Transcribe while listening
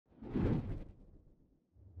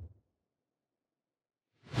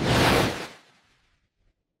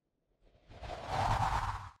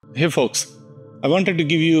Hey folks, I wanted to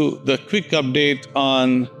give you the quick update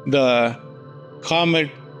on the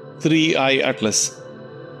Comet 3i Atlas.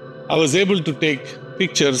 I was able to take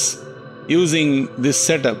pictures using this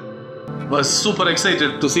setup. Was super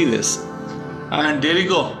excited to see this. And there you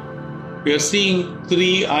go. We are seeing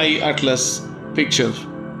 3i Atlas picture.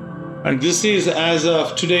 And this is as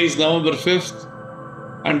of today is November 5th.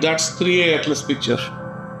 And that's 3i Atlas picture.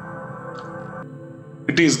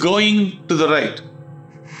 It is going to the right.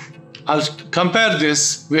 I'll compare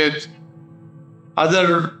this with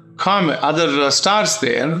other stars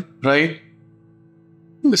there, right?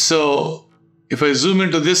 So if I zoom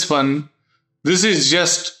into this one, this is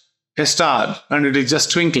just a star and it is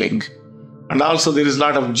just twinkling. And also there is a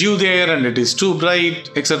lot of dew there and it is too bright,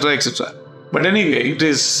 etc., etc. But anyway, it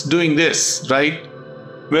is doing this, right?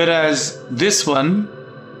 Whereas this one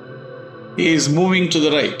is moving to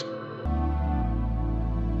the right.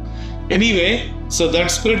 Anyway, so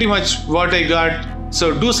that's pretty much what I got.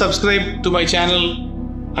 So do subscribe to my channel.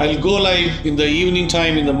 I'll go live in the evening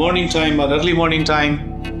time, in the morning time or early morning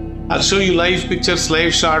time. I'll show you live pictures,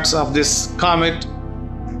 live shots of this comet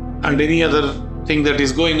and any other thing that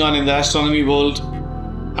is going on in the astronomy world.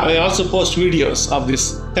 I also post videos of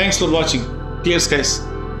this. Thanks for watching. Clear skies.